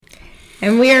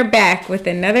And we are back with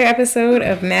another episode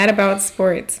of Mad About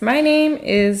Sports. My name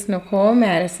is Nicole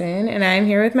Madison, and I'm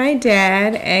here with my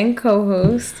dad and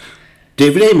co-host,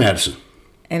 David A. Madison.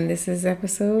 And this is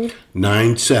episode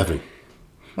 97.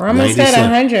 We're almost 97.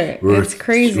 At 100. It's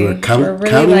crazy. We're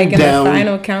really like in the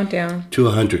final countdown to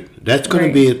 100. That's going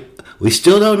to be it. We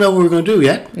still don't know what we're going to do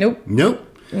yet. Nope.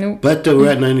 But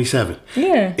we're at 97.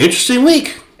 Yeah. Interesting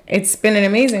week. It's been an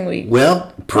amazing week.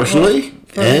 Well, personally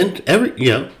and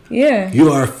Yeah.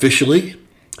 You are officially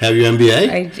have your MBA.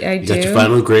 I do. You got your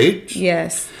final grade.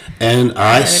 Yes. And the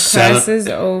class is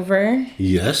over.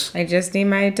 Yes. I just need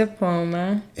my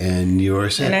diploma. And you're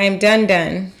set. And I am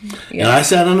done. Yes. And I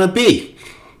sat on a B.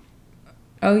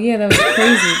 Oh, yeah, that was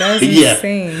crazy. That was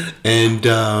insane. And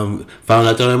found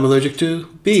out that I'm allergic to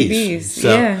bees.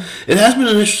 So it has been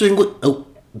an interesting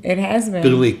it has been.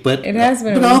 Been a week, but it has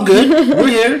been. But all good. We're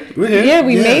here. Yeah,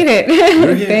 we made it.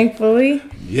 We're here. Thankfully.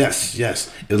 Yes.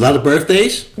 A lot of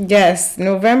birthdays. Yes,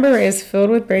 November is filled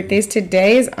with birthdays.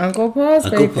 Today is Uncle Paul's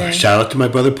birthday. Shout out to my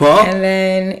brother Paul. And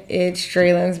then it's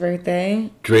Draylen's birthday.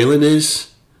 Draylen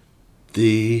is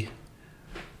the.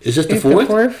 Is it the fourth?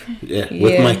 The fourth? Yeah.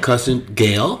 With my cousin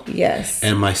Gail. Yes.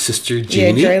 And my sister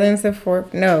Jeannie. Yeah, Draylen's the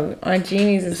fourth. No, Aunt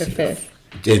Jeannie's is the fifth.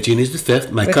 Yeah, Jeannie's the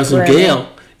fifth. My cousin Gail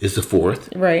is the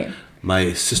fourth. Right.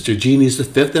 My sister Jeannie's the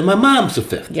fifth, and my mom's the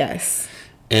fifth. Yes.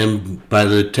 And by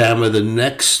the time of the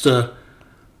next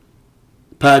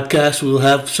podcast, we'll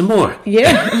have some more.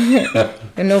 Yeah.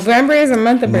 And November is a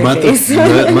month of birthdays.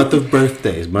 Month of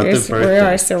birthdays. We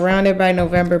are surrounded by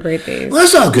November birthdays. Well,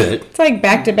 that's all good. It's like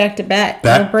back to back to back.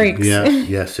 No breaks. Yeah.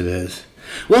 Yes, it is.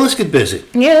 Well, let's get busy.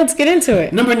 Yeah, let's get into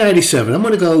it. Number 97. I'm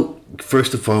going to go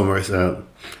first and foremost.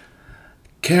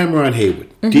 Cameron Heyward,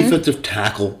 defensive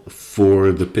tackle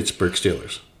for the Pittsburgh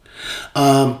Steelers.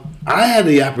 I had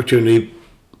the opportunity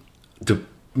to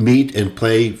meet and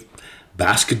play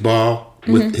basketball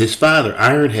with his father,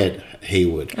 Ironhead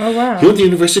Heyward. Oh, wow. He went to the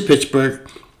University of Pittsburgh,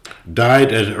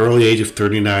 died at an early age of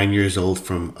 39 years old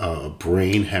from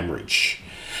brain hemorrhage.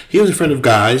 He was a friend of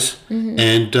Guy's,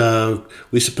 and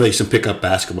we used to play some pickup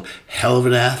basketball. Hell of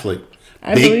an athlete.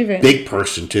 I believe it. Big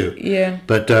person, too. Yeah.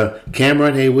 But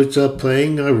Cameron Heyward's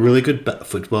playing really good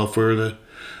football for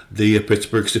the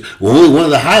Pittsburgh Steelers. Well, one of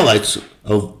the highlights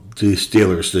of the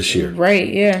Steelers this year. Right,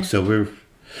 yeah. So we're...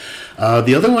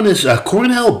 the other one is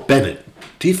Cornell Bennett,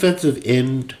 defensive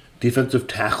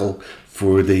tackle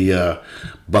for the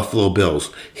Buffalo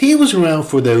Bills. He was around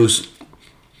for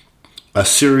a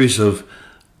series of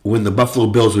when the Buffalo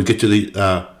Bills would get to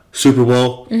the Super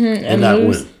Bowl and not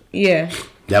win. Yeah.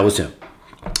 That was him.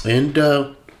 And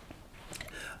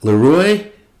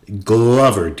Leroy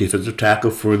Glover, defensive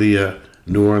tackle for the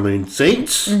New Orleans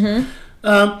Saints.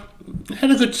 Had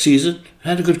a good season,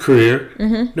 had a good career.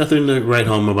 Nothing to write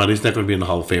home about. He's not going to be in the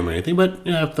Hall of Fame or anything, but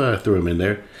I thought I threw him in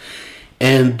there.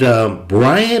 And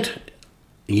Bryant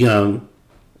Young,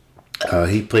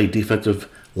 he played defensive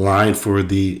line for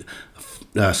the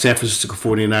San Francisco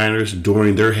 49ers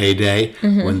during their heyday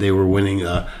when they were winning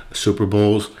Super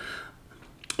Bowls.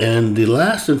 And the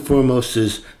last and foremost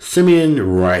is Simeon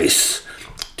Rice,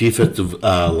 defensive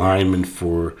lineman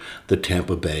for the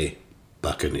Tampa Bay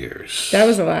Buccaneers. That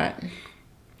was a lot.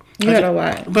 You had a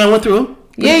lot. But I went through them.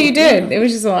 Yeah, you did. It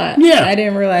was just a lot. Yeah. I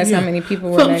didn't realize how many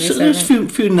people were 97. There's a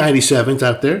few 97s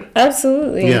out there.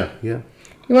 Absolutely. Yeah. You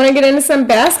want to get into some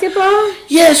basketball?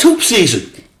 Yeah, it's hoop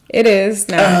season. It is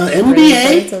now.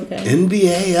 NBA. Okay.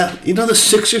 NBA. The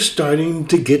Sixers starting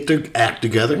to get their act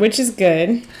together. Which is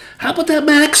good. How about that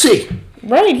Maxey?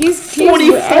 Right. He's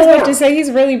 44. I was about to say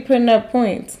he's really putting up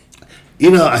points.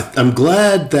 I'm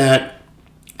glad that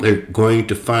they're going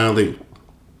to finally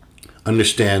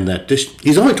understand that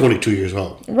he's only 22 years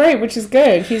old. Right, which is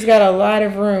good. He's got a lot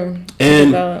of room to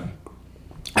develop.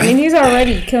 I mean, he's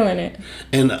already killing it.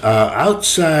 And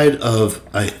outside of,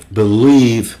 I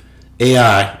believe,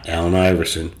 AI, Allen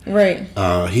Iverson. Right.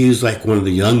 He's like one of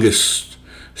the youngest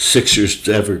Sixers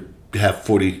to ever have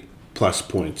 40-plus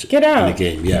points in a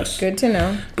game. Yes. Good to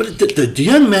know. But the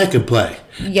young man can play.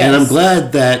 Yes. And I'm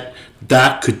glad that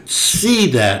Doc could see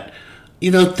that,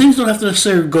 things don't have to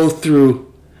necessarily go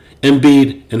through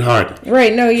Embiid and Harden.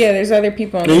 Right. No, yeah, there's other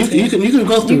people on the team. You can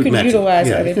go through You can utilize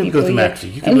other people.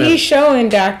 And he's showing,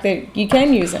 Doc, that you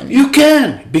can use him. You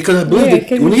can. Because I believe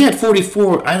that when he had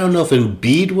 44, I don't know if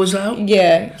Embiid was out.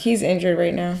 Yeah, he's injured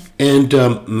right now. And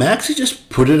Maxey just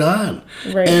put it on.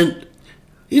 Right. And,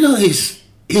 he's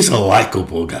a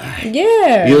likable guy.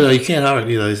 Yeah. You can't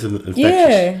argue, he's an infectious.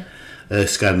 Yeah.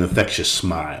 It's got an infectious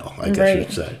smile, I guess you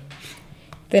would say.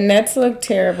 The Nets look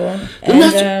terrible. The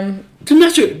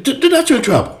Nets are in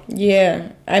trouble.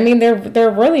 Yeah. I mean, they're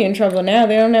really in trouble now.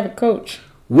 They don't have a coach.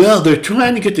 Well, they're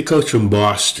trying to get the coach from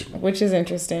Boston, which is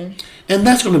interesting. And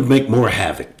that's going to make more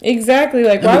havoc. Exactly.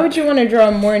 Like, why would you want to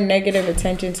draw more negative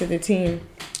attention to the team?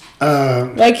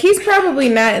 Like, he's probably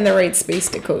not in the right space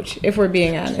to coach, if we're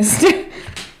being honest.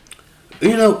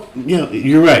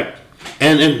 You're right.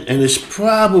 And it's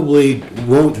probably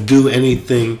won't do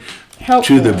anything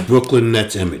helpful to the Brooklyn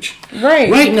Nets image.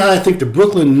 Right. Right now, I think the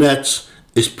Brooklyn Nets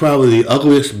is probably the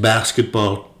ugliest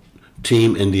basketball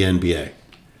team in the NBA.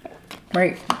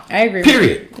 Right. I agree.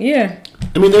 Period. Yeah.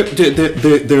 I mean, they're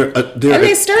and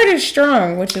they started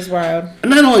strong, which is wild. I'm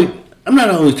not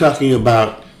only talking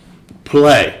about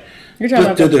play. You're talking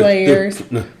about the players.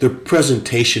 Their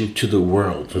presentation to the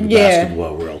world, to the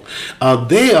basketball world.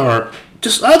 They are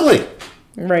just ugly.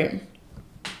 Right.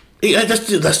 Yeah, that's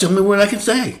the only word I can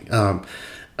say.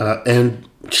 And,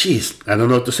 jeez, I don't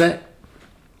know what to say.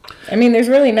 I mean, there's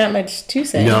really not much to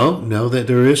say. No, that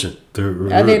there isn't.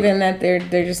 Other than that, they're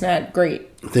just not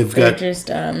great. They're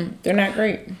not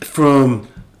great. From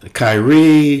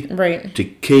Kyrie, right, to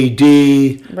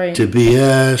KD, right, to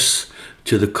BS,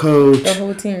 to the coach, the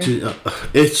whole team.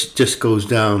 It just goes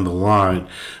down the line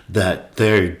that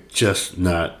they're just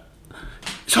not.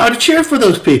 It's hard to cheer for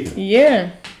those people.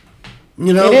 Yeah,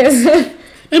 it is.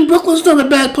 And Brooklyn's not a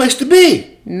bad place to be.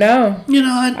 No.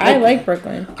 I like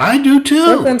Brooklyn. I do too.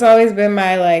 Brooklyn's always been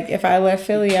my, if I left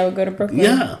Philly, I would go to Brooklyn.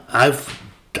 Yeah. I've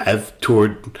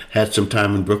toured, had some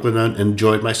time in Brooklyn and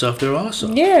enjoyed myself there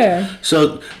also. Yeah.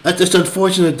 So it's just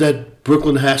unfortunate that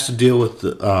Brooklyn has to deal with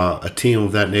a team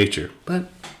of that nature. But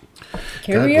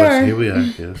here we are.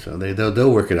 Yeah, so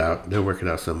they'll work it out. They'll work it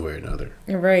out some way or another.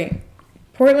 Right.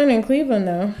 Portland and Cleveland,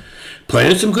 though.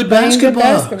 Playing some good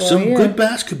basketball. Good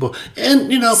basketball.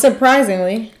 And,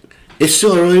 surprisingly. It's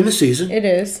still early in the season. It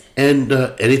is. And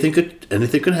anything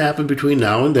could happen between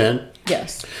now and then.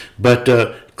 Yes. But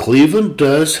Cleveland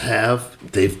does have,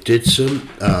 they did some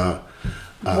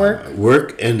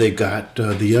work, and they got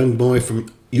the young boy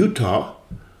from Utah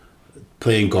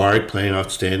playing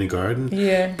outstanding guard. And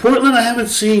yeah. Portland I haven't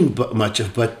seen much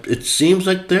of, but it seems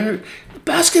like their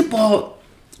basketball,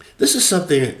 this is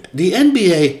something, the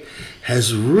NBA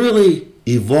has really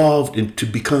evolved into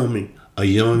becoming a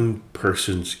young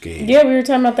person's game. Yeah, we were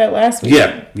talking about that last week.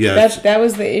 Yeah. That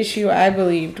was the issue I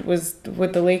believed was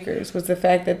with the Lakers, was the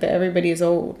fact that everybody is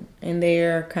old and they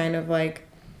are kind of like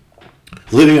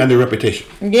living on their reputation.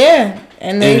 Yeah,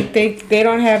 and they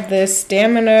don't have the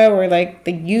stamina or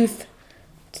the youth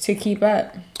to keep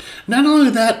up. Not only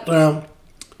that, I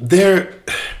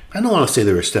don't want to say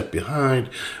they're a step behind,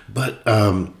 but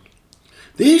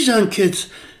these young kids,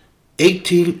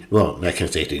 18, well, I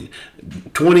can't say 18,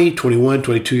 20, 21,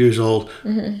 22 years old,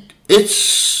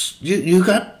 it's, you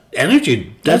got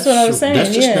energy. That's what I was saying.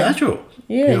 That's just natural.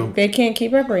 Yeah, they can't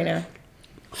keep up right now.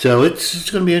 So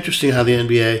it's going to be interesting how the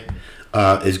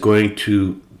NBA is going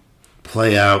to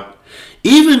play out.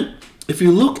 Even if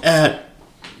you look at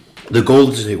the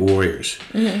Golden State Warriors,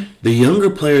 the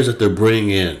younger players that they're bringing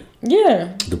in,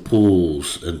 the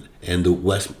Pools and the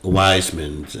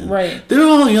Wisemans, right, they're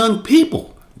all young people.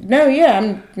 No, yeah,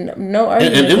 I'm no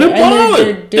argument. And they're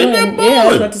balling. Yeah, I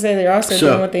was about to say they're also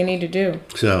doing what they need to do.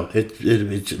 So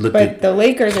but the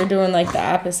Lakers are doing the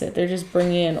opposite. They're just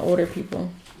bringing in older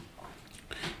people.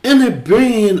 And they're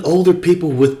bringing in older people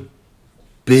with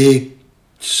big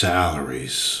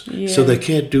salaries, so they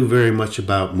can't do very much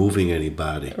about moving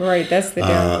anybody. Right, that's the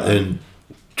downfall. And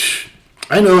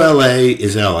I know LA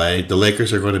is LA. The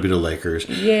Lakers are going to be the Lakers.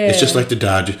 Yeah. It's just like the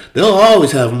Dodgers. They'll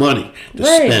always have money to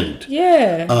spend.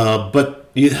 Yeah.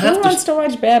 But you have Who wants to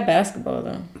watch bad basketball,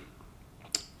 though?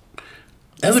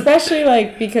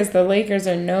 Especially, because the Lakers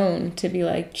are known to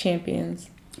be, champions.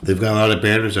 They've got a lot of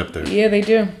banners up there. Yeah, they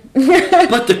do.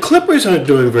 But the Clippers aren't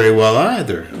doing very well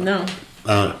either. No.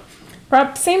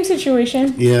 Same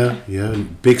situation. Yeah.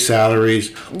 Big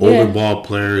salaries, older ball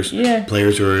players,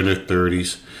 players who are in their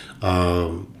 30s.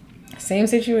 Same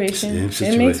situation.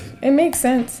 It makes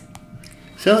sense.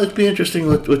 So it'd be interesting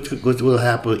what will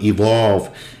happen,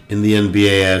 evolve in the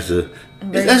NBA as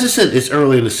I said, it's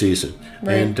early in the season,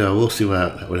 and we'll see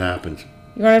what happens.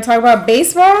 You want to talk about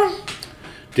baseball?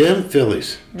 Damn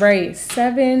Phillies. Right,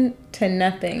 7-0.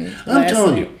 I'm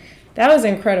telling you, that was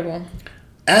incredible.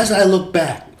 As I look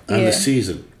back on the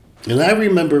season, and I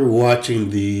remember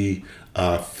watching the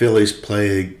Phillies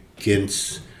play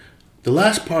against the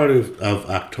last part of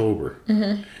October,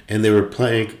 and they were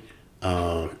playing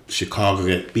Chicago,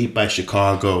 get beat by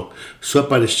Chicago, swept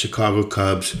by the Chicago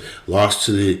Cubs, lost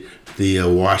to the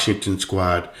Washington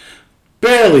squad,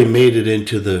 barely made it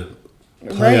into the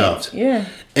playoffs. Right. Yeah.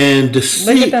 And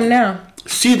look at them now.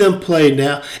 See them play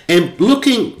now, and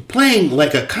playing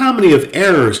like a comedy of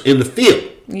errors in the field.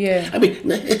 Yeah. I mean,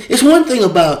 it's one thing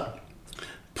about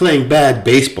playing bad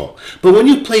baseball, but when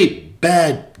you play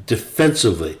bad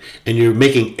defensively and you're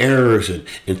making errors and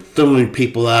throwing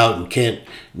people out and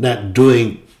not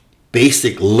doing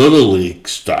basic little league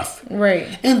stuff.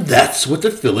 Right. And that's what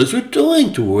the Phillies were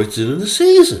doing towards the end of the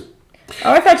season.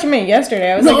 Oh, I thought you meant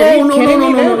yesterday. I was like, are you kidding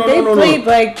me? They played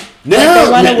like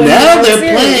now they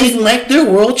they're playing like they're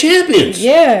world champions.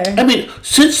 Yeah. I mean,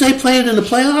 since they played in the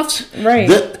playoffs, right.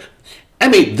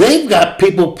 They've got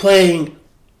people playing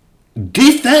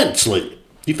defensively.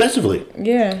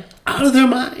 Yeah. Out of their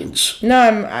minds.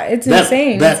 No, it's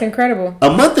insane. It's incredible.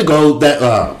 A month ago,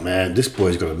 this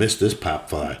boy's going to miss this pop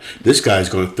fly. This guy's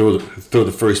going to throw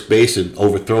the first base and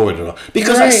overthrow it all.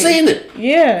 Because I've seen it.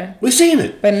 Yeah. We've seen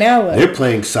it. But now look. They're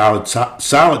playing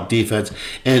solid defense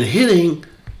and hitting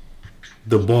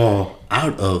the ball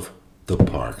out of the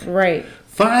park. Right.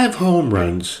 5 home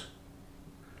runs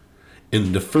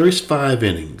in the first 5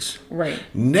 innings. Right.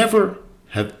 Never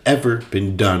have ever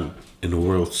been done in the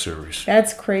World Series.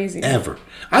 That's crazy. Ever.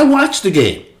 I watched the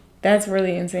game. That's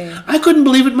really insane. I couldn't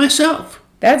believe it myself.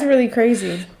 That's really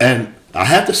crazy. And I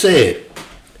have to say it,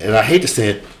 and I hate to say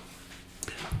it,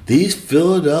 these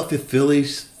Philadelphia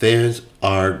Phillies fans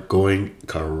are going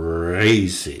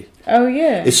crazy. Oh,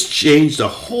 yeah. It's changed the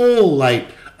whole light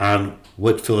on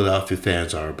what Philadelphia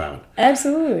fans are about.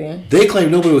 Absolutely. They claim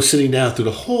nobody was sitting down through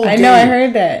the whole game. I know, I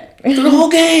heard that. Through the whole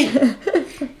game.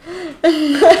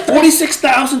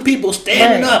 46,000 people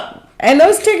standing up. And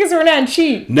those tickets were not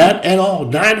cheap. Not at all.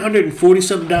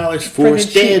 $947 for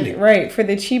standing. For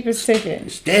the cheapest ticket.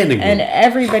 Standing room. And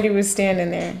everybody was standing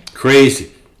there.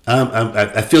 Crazy.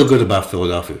 I feel good about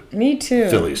Philadelphia. Me too.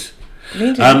 Phillies.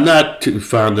 Me too. I'm not too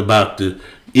fond about the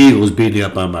Eagles beating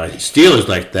up on my Steelers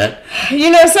like that. You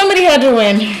know, somebody had to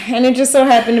win, and it just so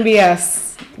happened to be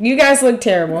us. You guys look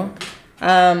terrible.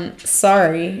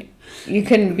 Sorry. You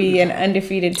couldn't be an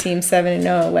undefeated team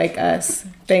 7-0 like us.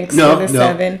 Thanks to the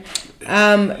 7.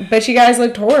 But you guys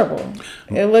looked horrible.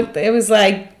 It was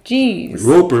like, geez.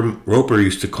 Roper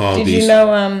used to call did these.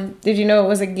 Did you know it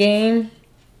was a game?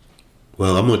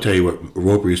 Well, I'm going to tell you what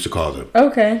Roper used to call them.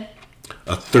 Okay.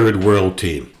 A third world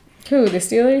team. Who, the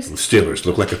Steelers? The Steelers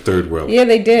looked like a third world. Yeah,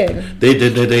 they did. They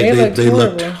did. They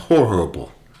looked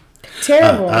horrible.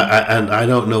 Terrible. And I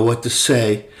don't know what to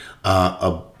say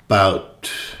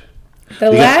about. The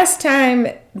last time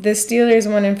the Steelers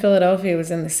won in Philadelphia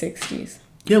was in the 60s.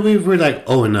 Yeah, we were like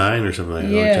 0-9 or something like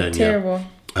that. Yeah, terrible.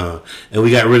 Yeah. And we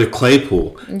got rid of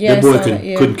Claypool. Yeah, that boy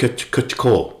couldn't catch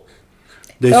cold.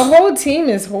 The whole team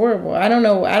is horrible. I don't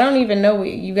know. I don't even know what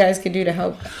you guys could do to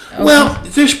help. Okay. Well,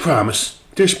 there's promise.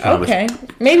 Okay.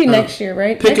 Maybe next year,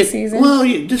 right? Pickett, next season. Well,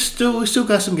 we still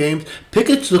got some games.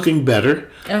 Pickett's looking better.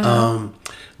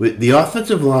 With the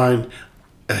offensive line,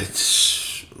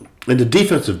 and the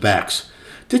defensive backs.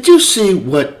 Did you see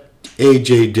what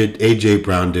A.J.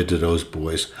 Brown did to those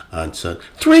boys on Sunday?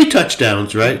 3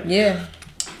 touchdowns, right? Yeah.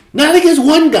 Not against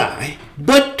one guy,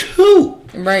 but 2.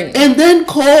 Right. And then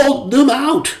called them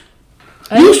out.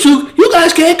 You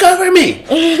guys can't cover me.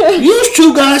 You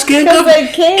 2 guys can't cover me.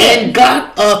 And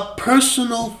got a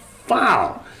personal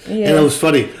foul. Yeah. And it was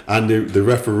funny. On the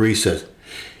referee says,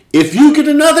 if you get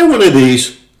another one of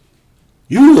these,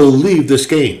 you will leave this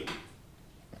game.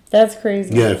 That's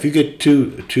crazy. Yeah, if you get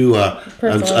two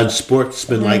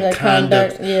unsportsmanlike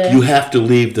conduct, yeah. you have to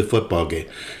leave the football game.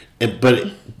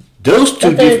 But those 2...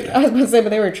 I was going to say, but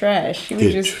they were trash. He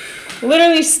was just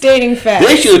literally stating facts.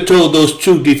 They should have told those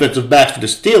 2 defensive backs for the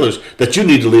Steelers that you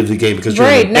need to leave the game because you're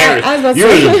an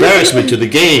embarrassment to the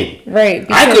game. Right.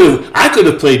 I could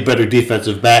have played better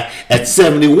defensive back at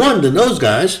 71 than those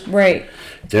guys. Right.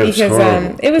 Because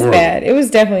it was bad. It was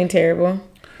definitely terrible.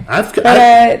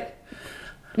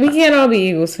 We can't all be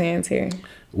Eagles fans here.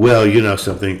 Well, you know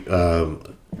something. While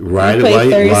you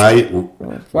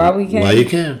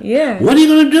can. Yeah. What are you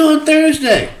going to do on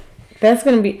Thursday? That's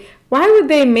going to be... Why would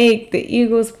they make the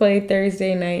Eagles play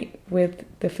Thursday night with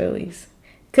the Phillies?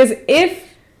 Because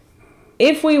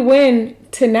if we win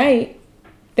tonight,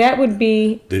 that would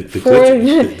be for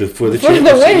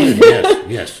the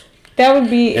win. Yes. That would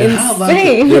be insane. How about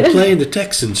they're playing the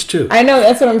Texans too? I know,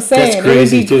 that's what I'm saying. That's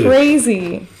crazy, it would be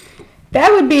crazy.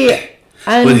 That would be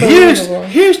But unbelievable.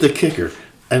 here's the kicker.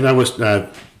 And I've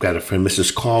got a friend,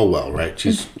 Mrs. Caldwell, right?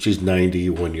 She's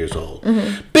 91 years old.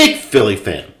 Mm-hmm. Big Philly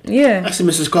fan. Yeah. I said,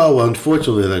 Mrs. Caldwell,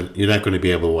 unfortunately, then you're not going to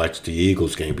be able to watch the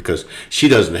Eagles game because she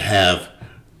doesn't have.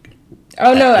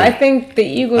 Oh no, I think the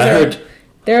Eagles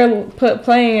they're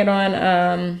playing it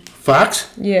on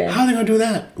Fox. Yeah. How are they going to do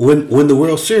that when the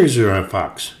World Series are on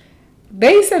Fox?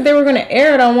 They said they were going to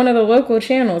air it on one of the local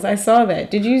channels. I saw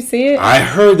that. Did you see it? I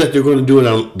heard that they're going to do it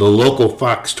on the local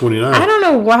Fox 29. I don't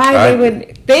know why they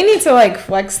would. They need to like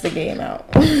flex the game out.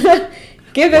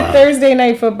 Give the Thursday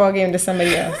night football game to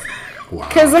somebody else. Wow.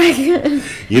 Because like, you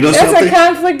know that's something? a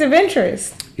conflict of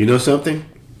interest. You know something?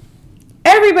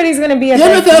 Everybody's going to be at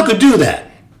The that. NFL could do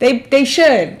that. They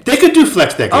should. They could do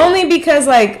flex that game. Only because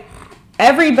like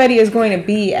everybody is going to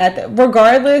be at the,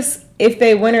 regardless if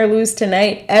they win or lose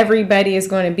tonight, everybody is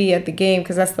going to be at the game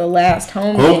because that's the last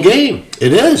home game.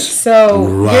 It is. So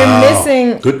you're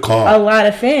missing Good call. a lot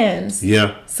of fans.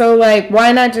 Yeah. So like,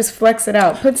 why not just flex it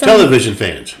out? Put some Television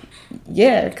fans.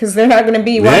 Yeah, because they're not going to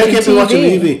be They watching can't TV. be watching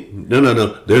TV.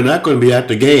 No. They're not going to be at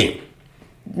the game.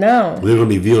 No. They're going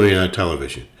to be viewing it on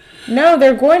television. No,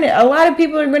 they're going to. A lot of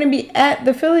people are going to be at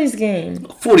the Phillies game.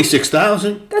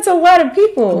 46,000. That's a lot of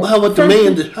people. How about the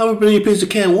million? How many people that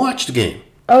can't watch the game?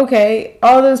 Okay,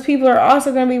 all those people are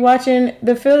also going to be watching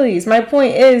the Phillies. My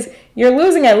point is, you're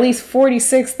losing at least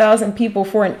 46,000 people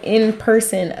for an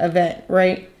in-person event,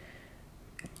 right?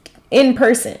 In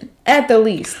person, at the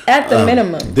least, at the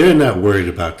minimum. They're not worried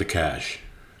about the cash.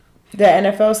 The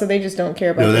NFL, so they just don't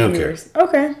care about No, the they don't viewers.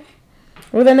 Okay.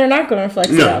 Well, then they're not going to flex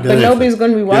it out, but nobody's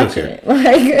going to be watching it.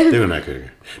 Like they're not going to,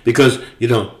 because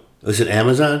is it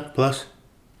Amazon Plus?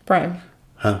 Prime.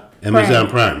 Huh? Amazon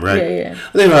Prime, right? Yeah.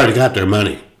 They've already got their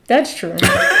money. That's true.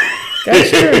 That's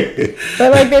true.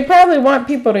 But like, they probably want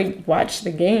people to watch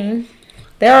the game.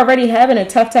 They're already having a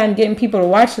tough time getting people to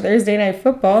watch Thursday Night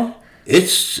Football.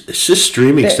 It's just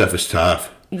streaming stuff is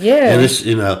tough. Yeah. And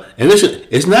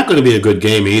it's not going to be a good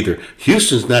game either.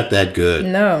 Houston's not that good.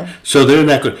 No. So they're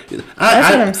not going.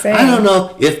 That's what I'm saying. I don't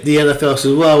know if the NFL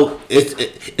says, well,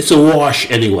 it's a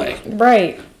wash anyway.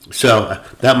 Right. So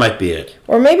that might be it.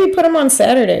 Or maybe put them on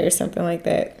Saturday or something like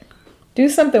that. Do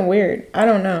something weird. I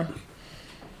don't know.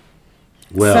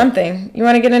 Well, something. You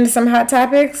want to get into some hot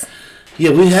topics?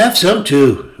 Yeah, we have some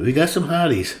too. We got some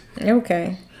hotties.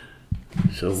 Okay.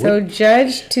 So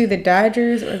Judge to the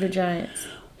Dodgers or the Giants?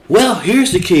 Well,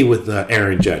 here's the key with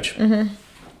Aaron Judge. Mm-hmm.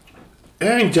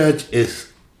 Aaron Judge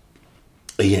is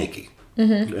a Yankee.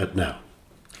 Mm-hmm. Now,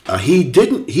 he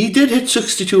did hit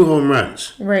 62 home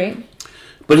runs. Right.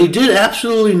 But he did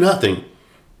absolutely nothing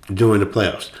during the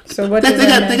playoffs. So what they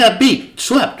got beat,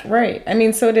 swept. Right. I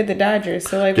mean, so did the Dodgers.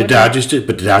 So like the Dodgers did,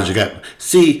 but the Dodgers got.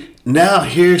 See, now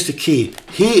here's the key.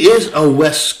 He is a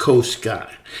West Coast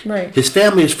guy. Right. His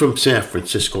family is from San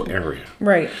Francisco area.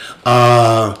 Right.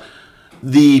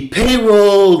 The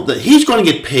payroll that he's going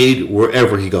to get paid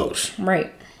wherever he goes.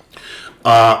 Right.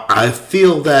 I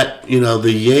feel that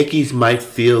the Yankees might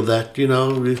feel that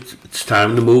it's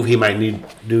time to move. He might need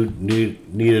a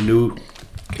new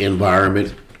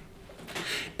environment,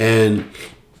 and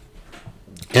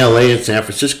L.A. and San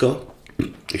Francisco,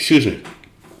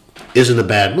 isn't a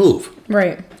bad move.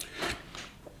 Right.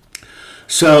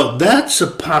 So that's a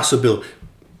possibility.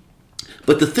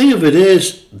 But the thing of it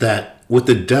is that with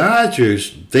the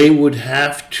Dodgers, they would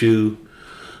have to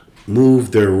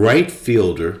move their right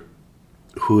fielder,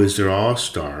 who is their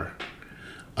all-star,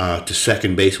 to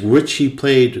second base, which he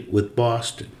played with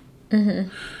Boston,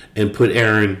 and put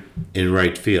Aaron in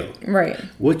right field. Right.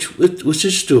 Which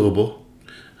is doable.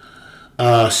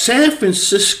 San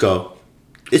Francisco,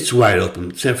 it's wide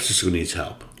open. San Francisco needs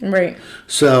help. Right.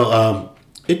 So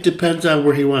it depends on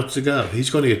where he wants to go. He's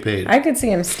going to get paid. I could see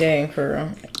him staying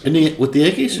for real. With the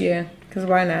Yankees? Yeah, because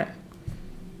why not?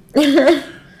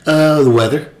 The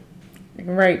weather.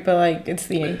 Right, but like it's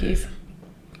the Yankees.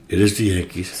 It is the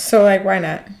Yankees. So like, why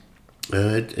not?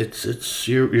 It's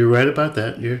you're right about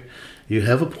that. You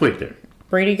have a point there.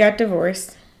 Brady got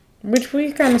divorced, which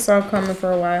we kind of saw coming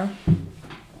for a while.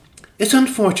 It's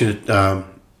unfortunate.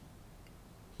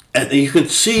 And you can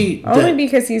see only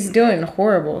because he's doing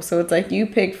horrible. So it's like you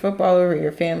pick football over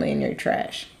your family and you're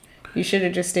trash. You should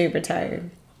have just stayed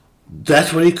retired.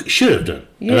 That's what he should have done.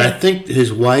 Yeah. And I think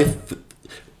his wife.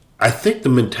 I think the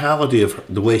mentality of her,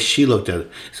 the way she looked at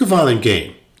it, it's a violent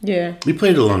game. Yeah. We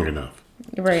played it long enough.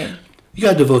 Right. You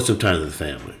got to devote some time to the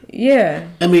family. Yeah.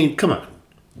 I mean, come on.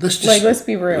 Let's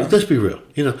be real. Let's be real.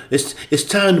 It's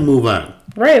time to move on.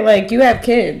 Right, like you have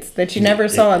kids that you never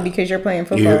saw because you're playing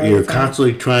football. You're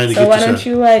constantly trying to. So why don't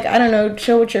you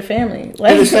chill with your family?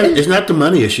 Like it's not the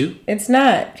money issue. It's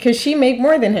not because she make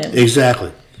more than him.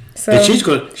 Exactly. So and she's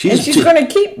going to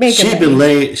keep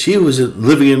making. She was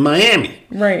living in Miami.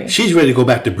 Right. She's ready to go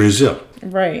back to Brazil.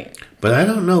 Right. But I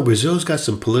don't know. Brazil's got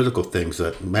some political things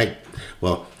that might.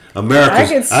 Well,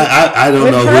 America's. I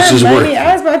don't know who's his work.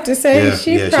 I was about to say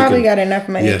she probably got enough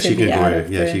money to get out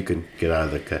of. Yeah, she can get out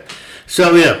of the cut.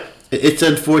 So yeah, it's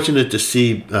unfortunate to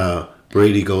see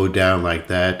Brady go down like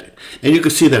that, and you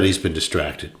can see that he's been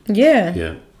distracted. Yeah.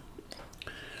 Yeah.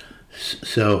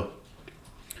 So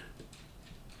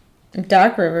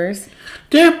Doc Rivers.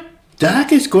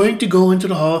 Doc is going to go into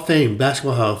the Hall of Fame,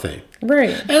 Basketball Hall of Fame.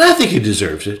 Right. And I think he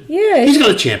deserves it. Yeah. He's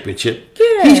got a championship.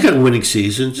 Yeah. He's got winning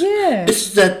seasons. Yeah.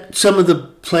 It's that some of the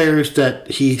players that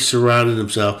he surrounded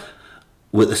himself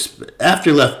with,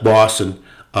 after he left Boston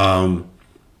and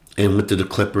went to the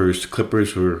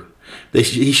Clippers were,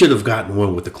 he should have gotten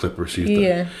one with the Clippers.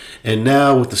 Yeah. And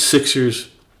now with the Sixers,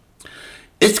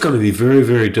 it's going to be very,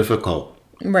 very difficult.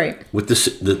 Right. With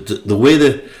the way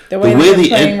they're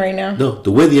playing right now. No,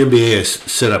 the way the NBA is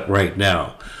set up right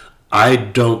now,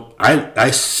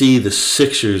 I see the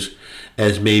Sixers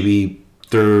as maybe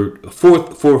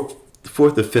fourth or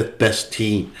fifth best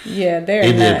team. Yeah, they're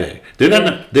in not. the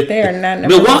NBA. They are not.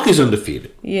 Milwaukee's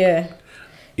undefeated. Yeah.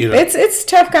 You know, it's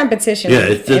tough competition. Yeah,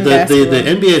 it's the basketball.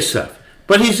 NBA stuff.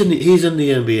 But he's in the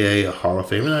NBA Hall of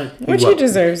Fame, and he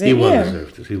deserves it. He well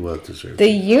deserved it. He well deserved it. The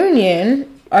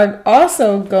Union are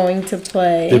also going to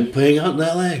play. They're playing out in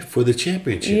LA for the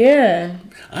championship. Yeah.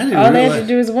 All they have to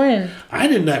do is win. I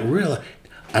did not realize,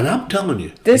 and I'm telling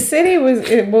you, the city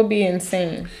will be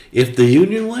insane. If the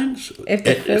Union wins, if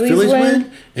the Phillies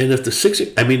win, and if the Sixers,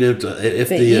 if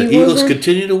the Eagles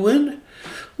continue to win,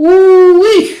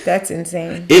 woo-wee, that's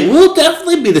insane. It will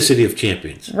definitely be the city of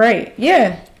champions. Right?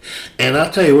 Yeah. And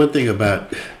I'll tell you one thing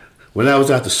about when I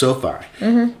was out to SoFi,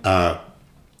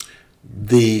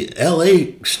 the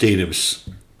LA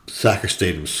soccer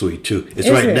stadium sweet too. It's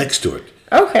right next to it.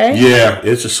 Okay. Yeah,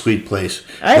 it's a sweet place.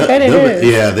 I bet it is.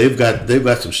 Yeah, they've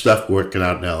got some stuff working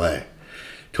out in LA.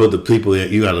 Told the people that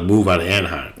you got to move out of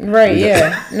Anaheim. Right.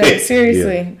 Yeah. No,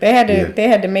 seriously, yeah. they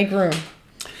had to make room.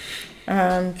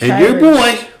 And your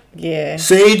boy, yeah,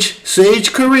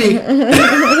 Sage Curry.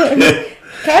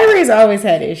 Kyrie's always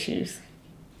had issues.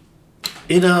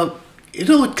 You know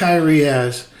what Kyrie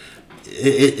has?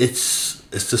 It's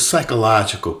the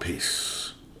psychological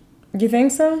piece. You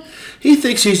think so? He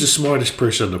thinks he's the smartest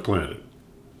person on the planet.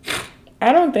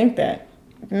 I don't think that.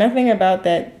 Nothing about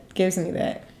that gives me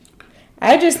that.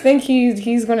 I just think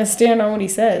he's going to stand on what he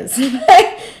says.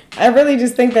 I really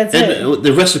just think that's it. And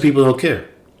the rest of the people don't care.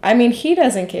 I mean, he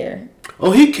doesn't care.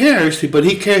 Oh, he cares, but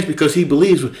he cares because he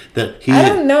believes that he... I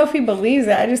don't know if he believes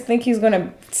it. I just think he's going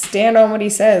to stand on what he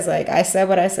says. Like, I said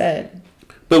what I said.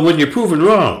 But when you're proven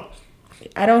wrong...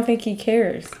 I don't think he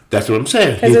cares. That's what I'm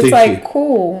saying. Because it's like,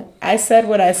 cool, I said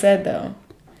what I said, though.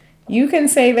 You can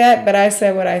say that, but I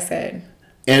said what I said.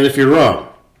 And if you're wrong...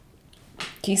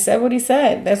 He said what he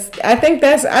said. I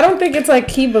don't think it's like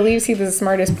he believes he's the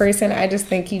smartest person. I just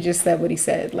think he just said what he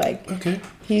said. Like, okay.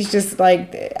 He's just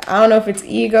like, I don't know if it's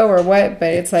ego or what, but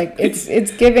it's like,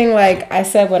 it's giving like, I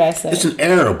said what I said. It's an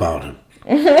air about him.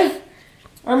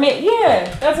 Or maybe,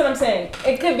 yeah, that's what I'm saying.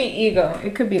 It could be ego.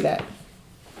 It could be that.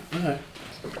 All right.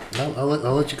 I'll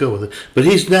let you go with it. But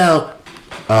he's now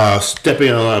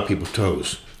stepping on a lot of people's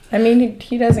toes. I mean,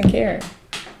 he doesn't care.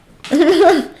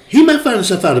 He might find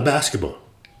himself out of basketball.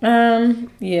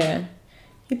 Yeah.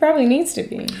 He probably needs to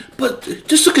be. But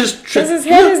just look at his because his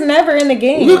head is never in the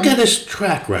game. Look at his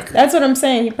track record. That's what I'm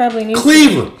saying. He probably needs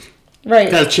Cleveland. Right.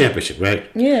 Got a championship, right?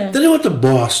 Yeah. Then he went to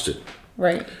Boston.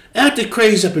 Right. Acted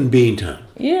crazy up in Beantown.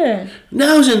 Yeah.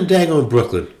 Now he's in daggone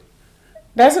Brooklyn.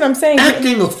 That's what I'm saying.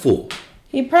 Acting a fool.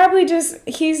 He probably just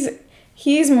he's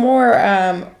more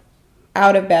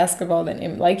out of basketball than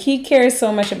him. Like, he cares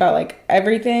so much about like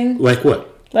everything. Like what?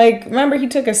 Like, remember he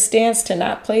took a stance to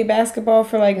not play basketball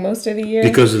for like most of the year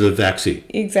because of the vaccine.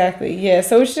 Exactly. Yeah.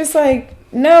 So it's just like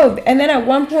no. And then at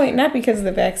one point, not because of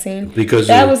the vaccine, because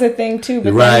that was a thing too.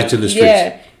 The riots in the streets.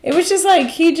 Yeah. It was just like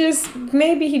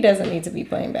maybe he doesn't need to be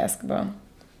playing basketball.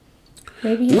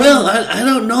 Maybe. I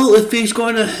don't know if he's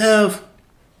going to have.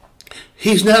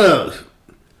 He's not a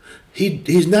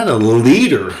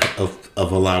leader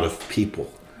of a lot of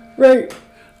people. Right.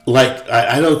 Like,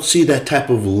 I don't see that type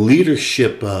of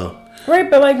leadership. Right,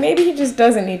 but like maybe he just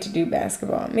doesn't need to do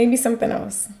basketball. Maybe something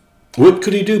else. What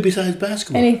could he do besides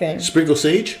basketball? Anything. Sprinkle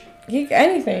sage?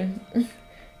 Anything.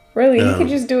 Really, he could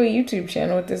just do a YouTube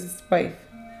channel with his wife.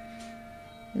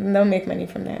 And they'll make money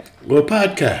from that. Or a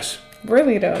podcast.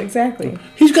 Really, though, exactly.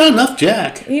 He's got enough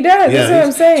jack. He does, that's what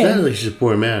I'm saying. Sounds like he's a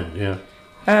poor man, yeah.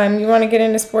 You want to get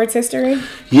into sports history?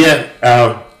 Yeah,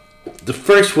 the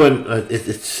first one,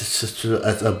 it's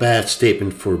a bad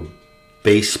statement for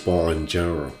baseball in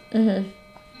general. Mm-hmm.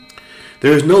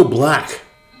 There's no black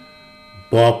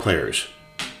ball players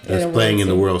that's playing in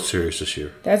the World Series this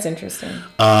year. That's interesting.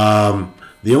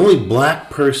 The only black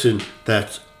person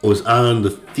that was on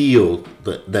the field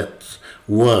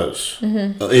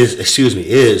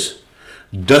is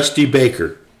Dusty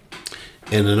Baker.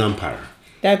 and an umpire.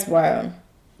 That's wild.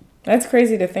 That's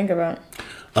crazy to think about.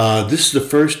 This is the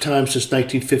first time since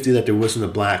 1950 that there wasn't a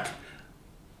black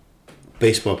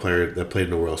baseball player that played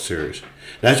in the World Series.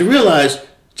 Now, as you realize,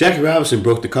 Jackie Robinson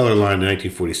broke the color line in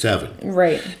 1947.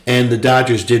 Right. And the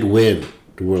Dodgers did win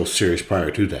the World Series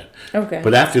prior to that. Okay.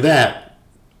 But after that,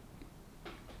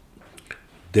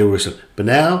 there was some. But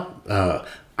now,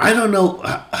 I don't know.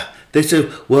 They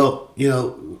said, well,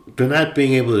 they're not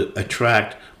being able to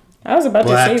attract. I was about to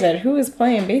say that. Who is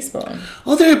playing baseball?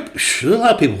 Oh, there are a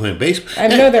lot of people playing baseball. I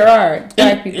know there are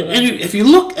black people. And if you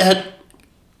look at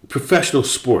professional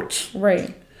sports,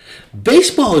 right,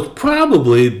 baseball is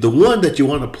probably the one that you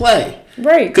want to play.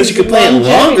 Right. Because you can play it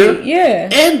longer. Yeah.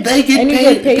 And they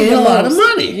get paid a lot of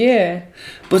money. Yeah.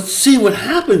 But see what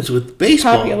happens with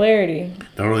baseball. Popularity.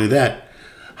 Not only that,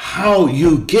 how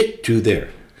you get to there.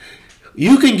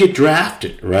 You can get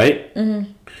drafted, right?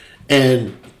 Mm-hmm.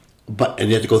 And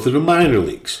you have to go through the minor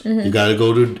leagues. Mm-hmm. You got to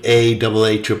go to A,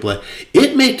 AA, AAA.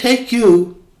 It may take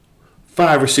you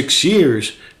 5 or 6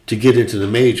 years to get into the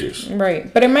majors.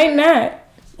 Right, but it might not.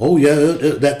 Oh yeah,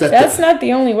 that's not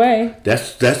the only way.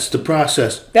 That's the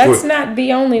process. That's not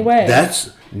the only way.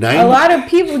 That's a lot of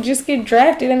people just get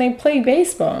drafted and they play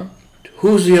baseball.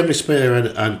 Who's the youngest player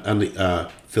on the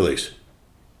Phillies?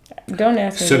 Don't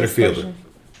ask me. Center fielder. Question.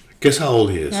 Guess how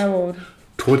old he is? How old?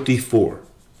 24.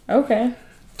 Okay.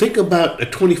 Think about a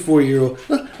 24-year-old.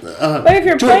 But if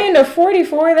you're playing to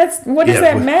 44, what does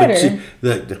that matter?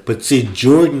 But see,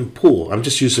 Jordan Poole. I'm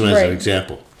just using him as an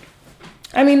example.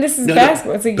 I mean, this is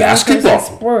basketball. It's a basketball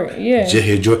sport. Yeah.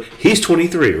 He's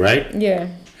 23, right? Yeah.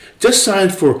 Just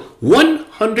signed for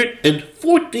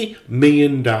 $140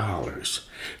 million.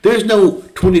 There's no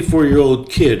 24-year-old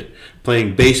kid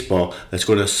playing baseball that's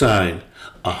going to sign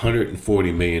a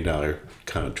 $140 million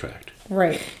contract.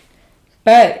 Right.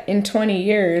 But in 20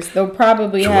 years, they'll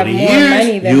probably have more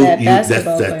money than that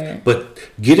basketball player. But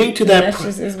getting to that,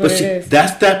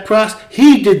 that's that process.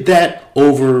 He did that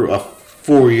over a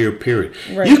 4-year period.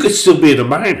 Right. You could still be in the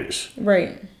minors.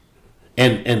 Right.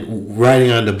 And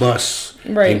riding on the bus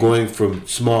and going from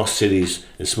small cities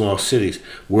and small cities.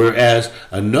 Whereas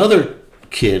another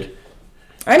kid.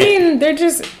 I mean,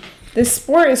 the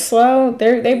sport is slow.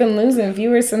 They've been losing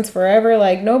viewers since forever.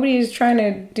 Like, nobody is trying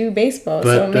to do baseball,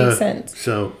 so it makes sense.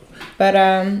 But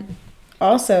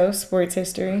also, sports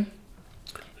history.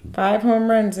 5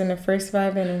 home runs in the first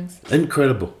 5 innings.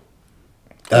 Incredible.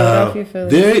 Philadelphia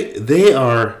Phillies. They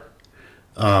are.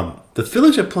 The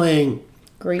Phillies are playing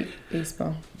great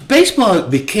baseball. Baseball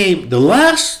became the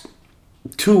last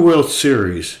 2 World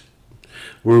Series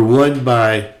were won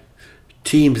by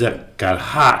teams that got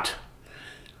hot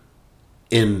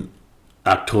in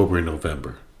October and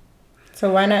November.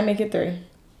 So why not make it 3?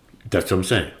 That's what I'm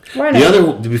saying. Why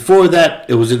not? Before that,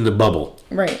 it was in the bubble.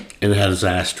 Right. And it had a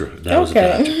Astra. That was a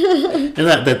Dodger. And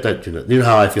that you know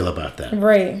how I feel about that.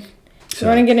 Right. So. You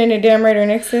want to get into damn right or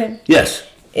nix it? Yes.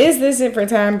 Is this it for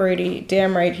Tom Brady?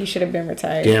 Damn right, he should have been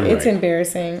retired. It's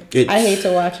embarrassing. I hate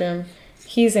to watch him.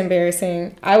 He's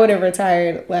embarrassing. I would have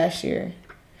retired last year.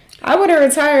 I would have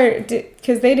retired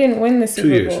because they didn't win the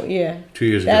Super Bowl. Yeah. 2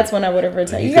 years ago. That's when I would have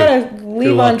retired. You got to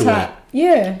leave on top. Away.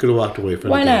 Yeah. Could have walked away from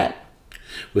Why not?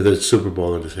 With a Super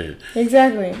Bowl in his hand.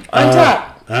 Exactly. On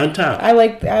top. On top. I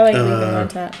like leaving on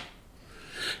top.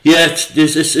 Yeah,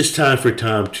 it's time for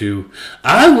Tom to.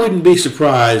 I wouldn't be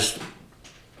surprised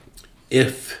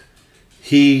if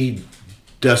he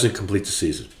doesn't complete the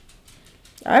season.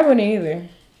 I wouldn't either.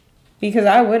 Because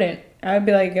I wouldn't. I'd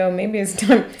be like, yo, maybe it's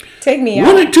time. Take me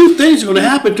out. One or two things are going to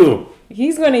happen to him.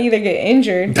 He's going to either get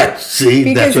injured. Because he's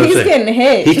getting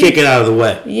hit. He can't get out of the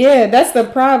way. Yeah, that's the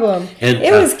problem. And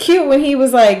it was cute when he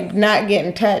was like not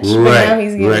getting touched. Right. But now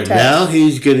he's getting touched. Now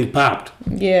he's getting popped.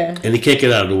 Yeah. And he can't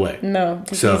get out of the way. No.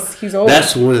 So he's old.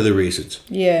 That's one of the reasons.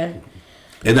 Yeah.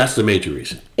 And that's the major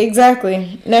reason.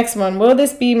 Exactly. Next one. Will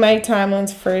this be Mike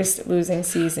Tomlin's first losing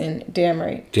season? Damn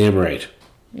right. Damn right.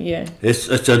 Yeah. It's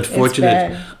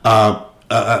unfortunate. It's bad.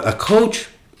 A coach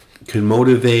can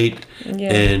motivate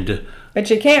and. But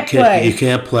you can't play. You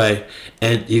can't play,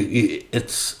 and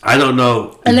it's. I don't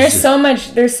know. And there's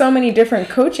so many different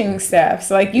coaching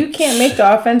staffs. Like you can't make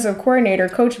the offensive coordinator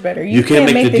coach better. You can't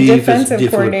make the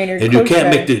defensive coordinator coach better. And you can't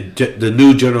make the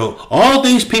new general. All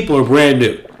these people are brand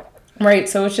new. Right,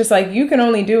 so it's just like you can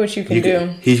only do what you can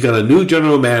do. He's got a new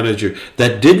general manager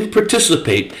that didn't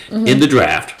participate in the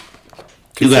draft.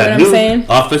 You got a new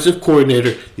offensive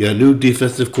coordinator. You got a new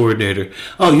defensive coordinator.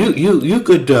 Oh, you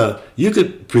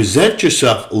could present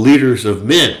yourself leaders of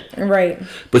men. Right.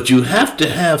 But you have to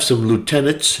have some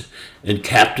lieutenants and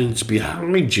captains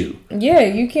behind you. Yeah,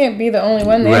 you can't be the only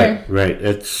one there. Right.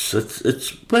 It's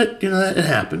but it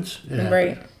happens.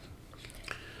 Right.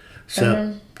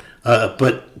 So,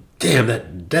 but damn,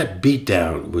 that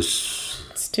beatdown was.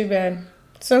 It's too bad.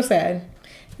 So sad.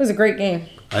 It was a great game.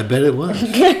 I bet it was.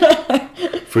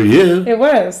 For you. It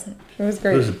was. It was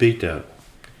great. It was a beatdown,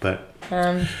 but.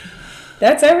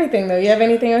 That's everything, though. You have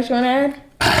anything else you want to add?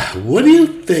 What do you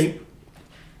think?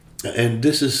 And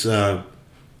this is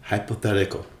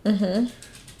hypothetical. Mm-hmm.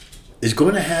 Is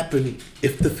going to happen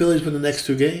if the Phillies win the next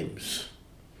 2 games?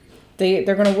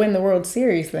 They're going to win the World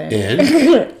Series then,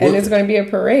 And it's going to be a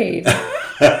parade.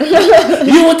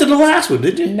 You went to the last one,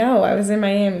 didn't you? No, I was in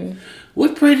Miami.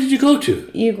 What parade did you go to?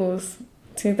 Eagles,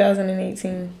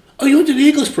 2018. Oh, you went to the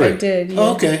Eagles parade. I did. Yeah.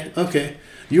 Oh, okay.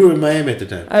 You were in Miami at the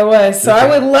time. I was. So I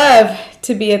would love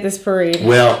to be at this parade.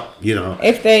 Well,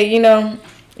 if they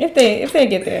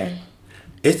get there.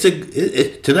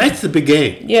 Tonight's the big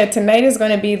game. Yeah, tonight is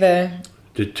going to be the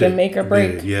make or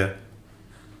break. Yeah.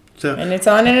 So, and it's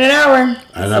on in an hour.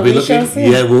 And I'll be looking.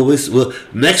 Yeah, we'll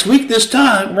next week this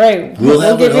time. Right. We'll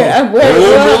have a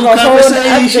whole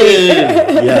conversation.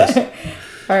 Yes.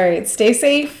 All right. Stay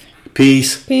safe.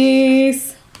 Peace.